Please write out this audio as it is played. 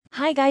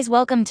Hi guys,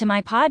 welcome to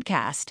my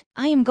podcast.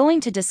 I am going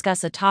to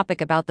discuss a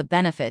topic about the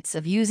benefits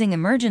of using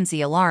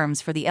emergency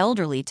alarms for the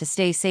elderly to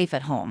stay safe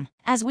at home.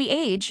 As we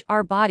age,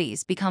 our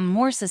bodies become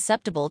more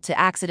susceptible to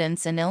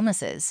accidents and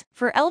illnesses.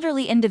 For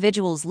elderly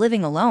individuals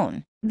living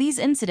alone, these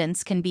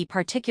incidents can be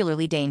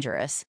particularly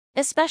dangerous,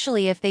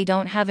 especially if they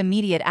don't have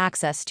immediate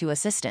access to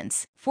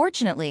assistance.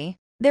 Fortunately,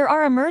 there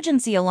are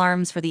emergency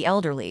alarms for the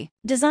elderly,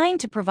 designed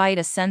to provide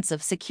a sense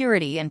of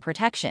security and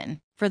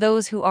protection for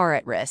those who are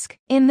at risk.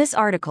 In this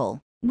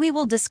article, we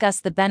will discuss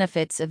the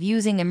benefits of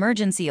using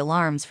emergency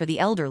alarms for the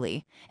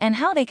elderly and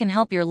how they can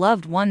help your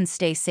loved ones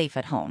stay safe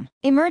at home.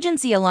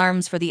 Emergency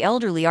alarms for the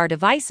elderly are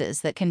devices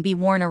that can be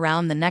worn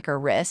around the neck or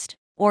wrist,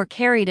 or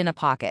carried in a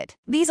pocket.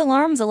 These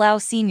alarms allow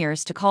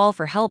seniors to call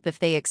for help if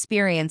they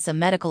experience a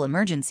medical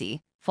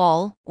emergency,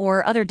 fall,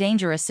 or other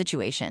dangerous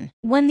situation.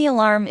 When the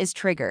alarm is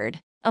triggered,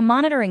 a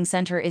monitoring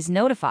center is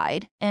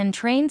notified, and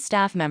trained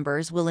staff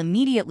members will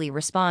immediately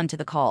respond to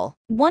the call.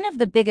 One of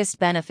the biggest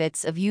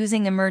benefits of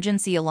using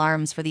emergency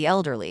alarms for the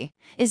elderly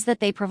is that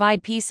they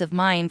provide peace of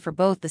mind for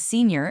both the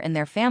senior and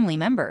their family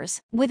members.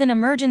 With an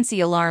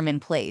emergency alarm in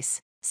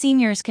place,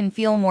 seniors can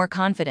feel more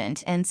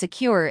confident and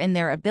secure in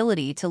their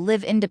ability to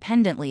live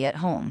independently at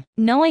home.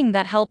 Knowing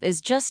that help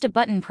is just a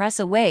button press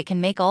away can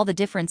make all the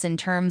difference in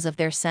terms of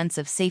their sense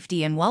of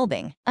safety and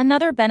well-being.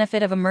 Another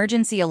benefit of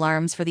emergency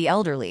alarms for the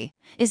elderly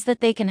is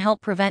that they can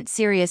help prevent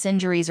serious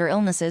injuries or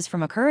illnesses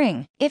from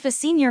occurring. If a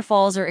senior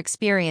falls or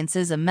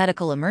experiences a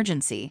medical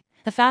emergency,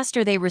 the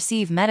faster they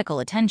receive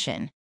medical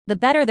attention, the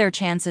better their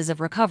chances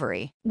of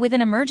recovery. With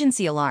an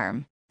emergency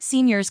alarm,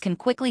 seniors can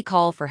quickly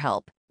call for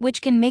help,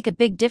 which can make a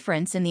big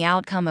difference in the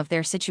outcome of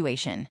their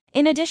situation.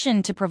 In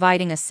addition to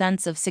providing a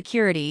sense of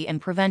security and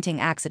preventing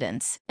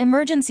accidents,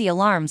 emergency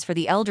alarms for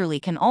the elderly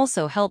can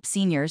also help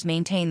seniors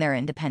maintain their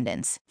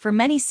independence. For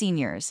many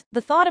seniors,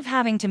 the thought of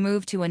having to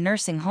move to a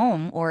nursing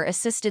home or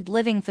assisted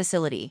living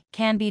facility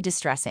can be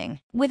distressing.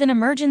 With an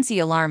emergency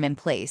alarm in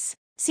place,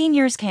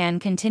 seniors can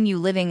continue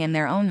living in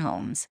their own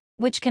homes,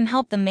 which can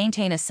help them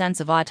maintain a sense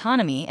of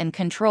autonomy and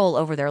control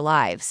over their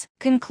lives.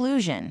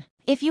 Conclusion: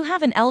 if you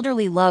have an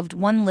elderly loved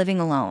one living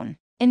alone,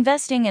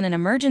 investing in an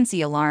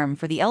emergency alarm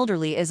for the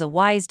elderly is a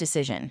wise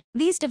decision.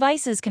 These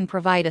devices can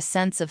provide a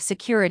sense of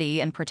security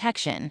and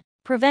protection,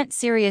 prevent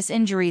serious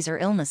injuries or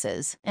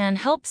illnesses, and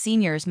help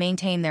seniors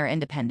maintain their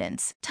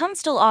independence.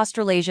 Tunstall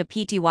Australasia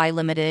Pty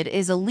Limited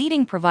is a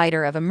leading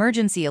provider of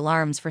emergency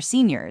alarms for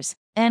seniors,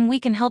 and we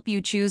can help you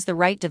choose the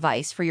right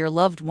device for your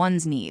loved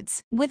one's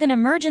needs. With an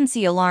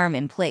emergency alarm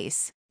in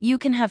place, you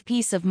can have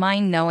peace of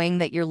mind knowing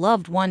that your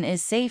loved one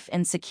is safe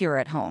and secure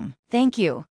at home. Thank you.